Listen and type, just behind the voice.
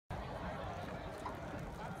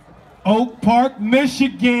Oak Park,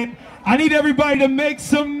 Michigan. I need everybody to make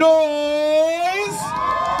some noise.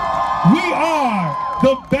 We are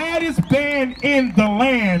the baddest band in the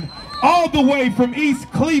land, all the way from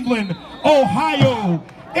East Cleveland, Ohio.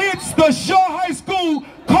 It's the Shaw High School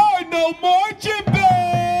Cardinal Marching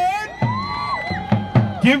Band.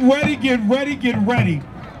 Get ready, get ready, get ready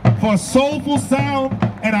for a soulful sound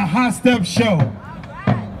and a high step show.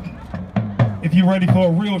 If you're ready for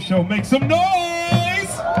a real show, make some noise.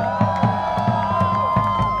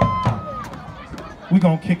 We're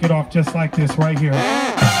gonna kick it off just like this right here. With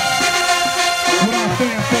our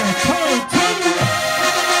fanfare, turn two.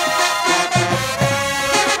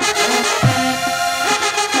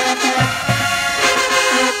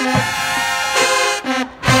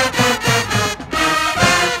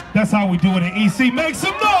 That's how we do it in EC. Make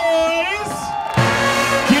some noise.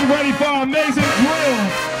 Get ready for our amazing drill.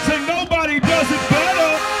 Say nobody does it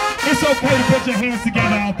better. It's okay to put your hands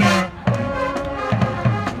together out there.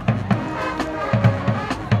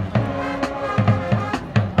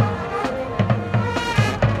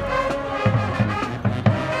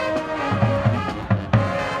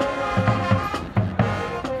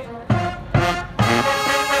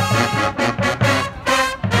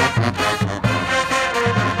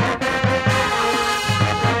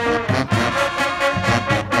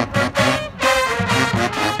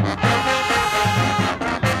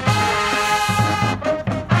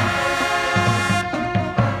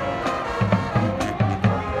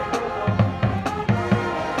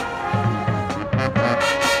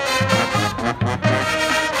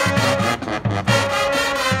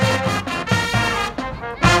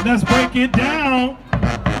 Let's break it down.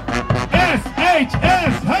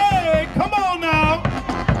 S-H-S, hey, come on now.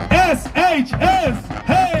 S-H-S,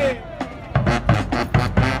 hey.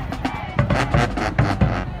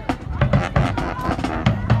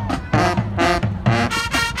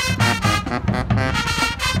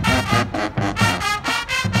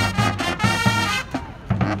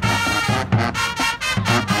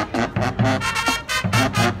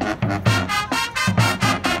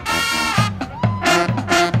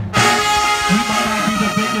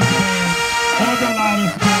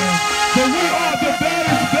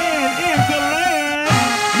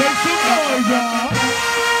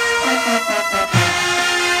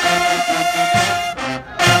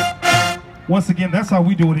 Once again, that's how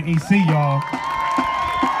we do it in EC, y'all.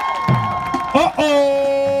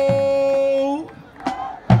 Uh-oh!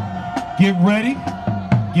 Get ready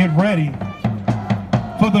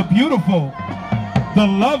for the beautiful, the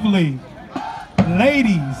lovely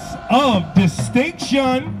ladies of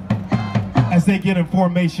distinction as they get in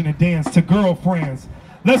formation and dance to Girlfriends.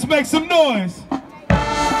 Let's make some noise.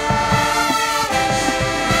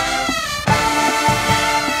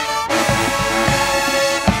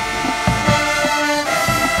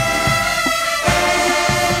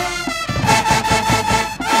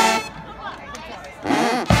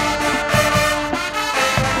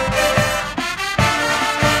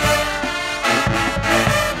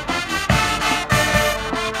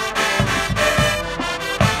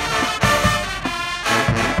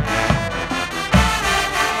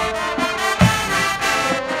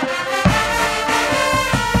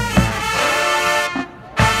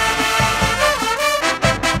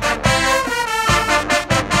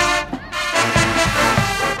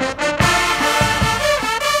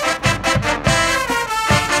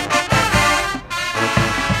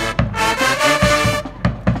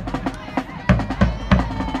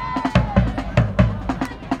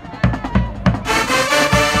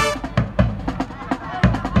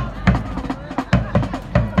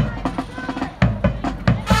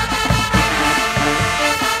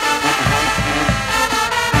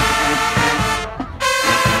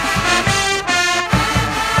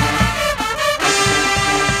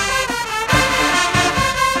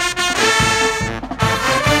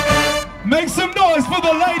 Make some noise for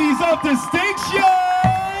the ladies of distinction.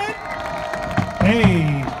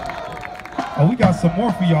 Hey. Oh, we got some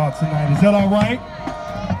more for y'all tonight. Is that all right?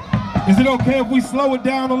 Is it okay if we slow it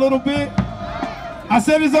down a little bit? I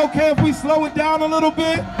said it's okay if we slow it down a little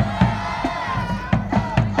bit.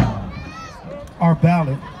 Our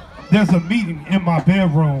ballad. There's a meeting in my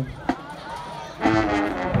bedroom.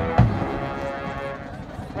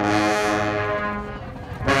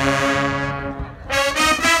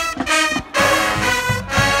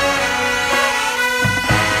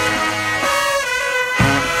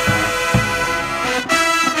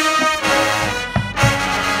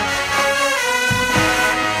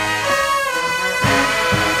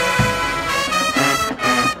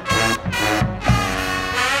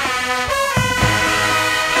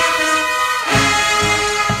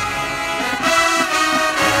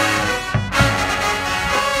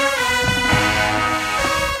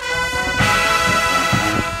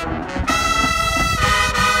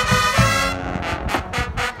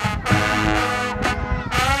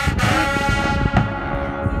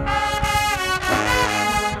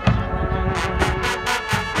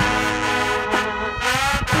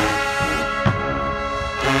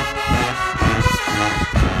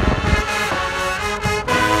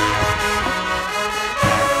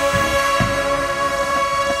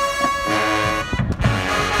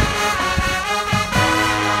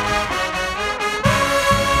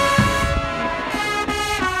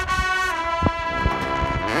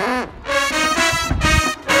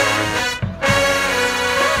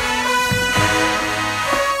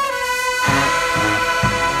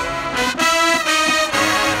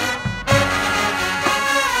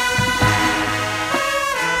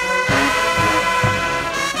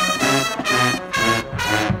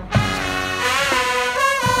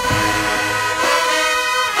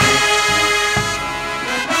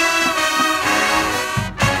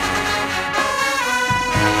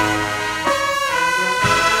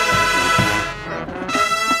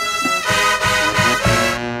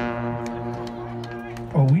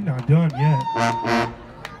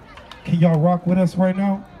 y'all rock with us right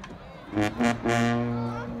now?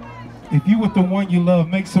 If you with the one you love,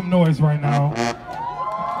 make some noise right now.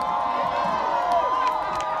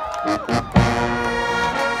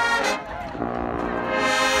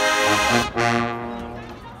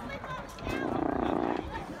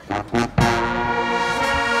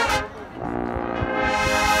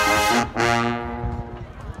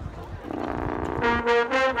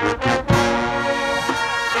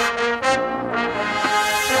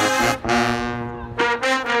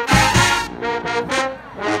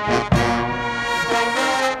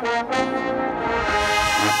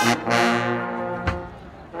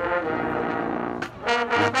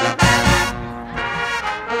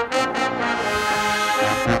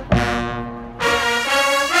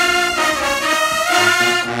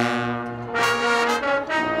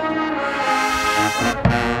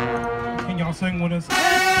 Can y'all sing with us?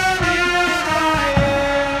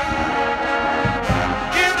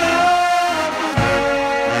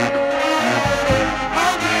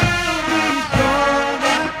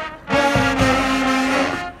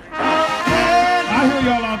 I hear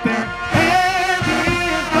y'all out there.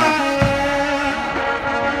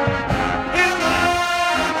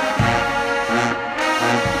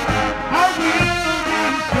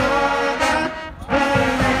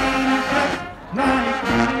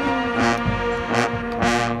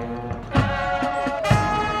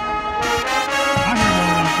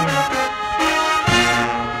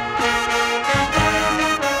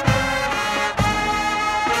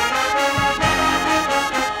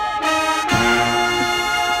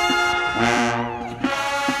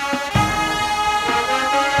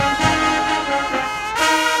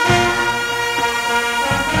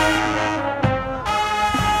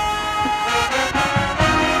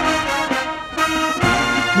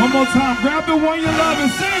 One more time, grab the one you love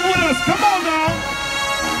and sing with us. Come on now.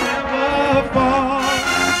 Never fall.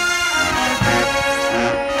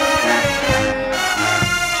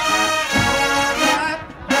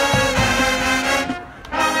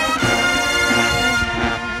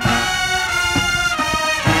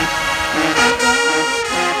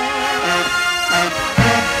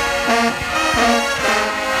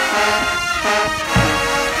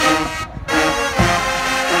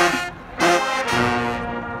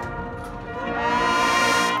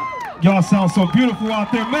 Y'all sound so beautiful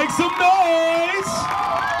out there. Make some noise.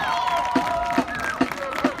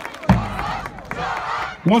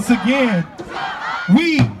 Once again,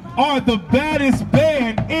 we are the baddest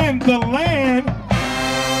band in the land.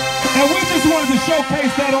 And we just wanted to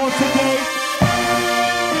showcase that on today.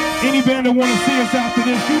 Any band that want to see us after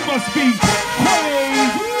this, you must be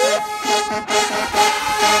crazy.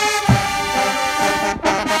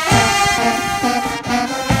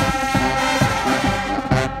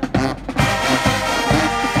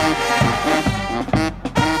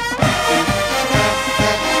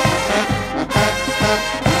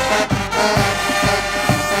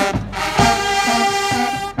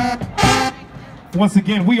 Once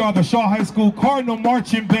again, we are the Shaw High School Cardinal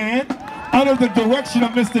Marching Band under the direction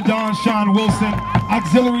of Mr. Don Sean Wilson,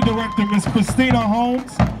 Auxiliary Director Miss Christina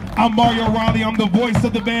Holmes. I'm Mario Riley, I'm the voice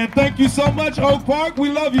of the band. Thank you so much, Oak Park,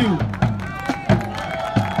 we love you.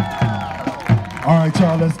 All right,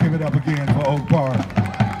 y'all, let's give it up again for Oak Park,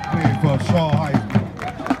 for Shaw High School.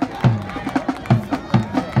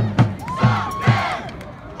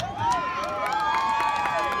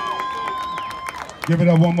 Give it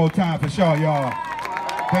up one more time for Shaw, y'all.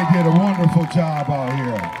 They did a wonderful job out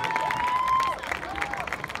here.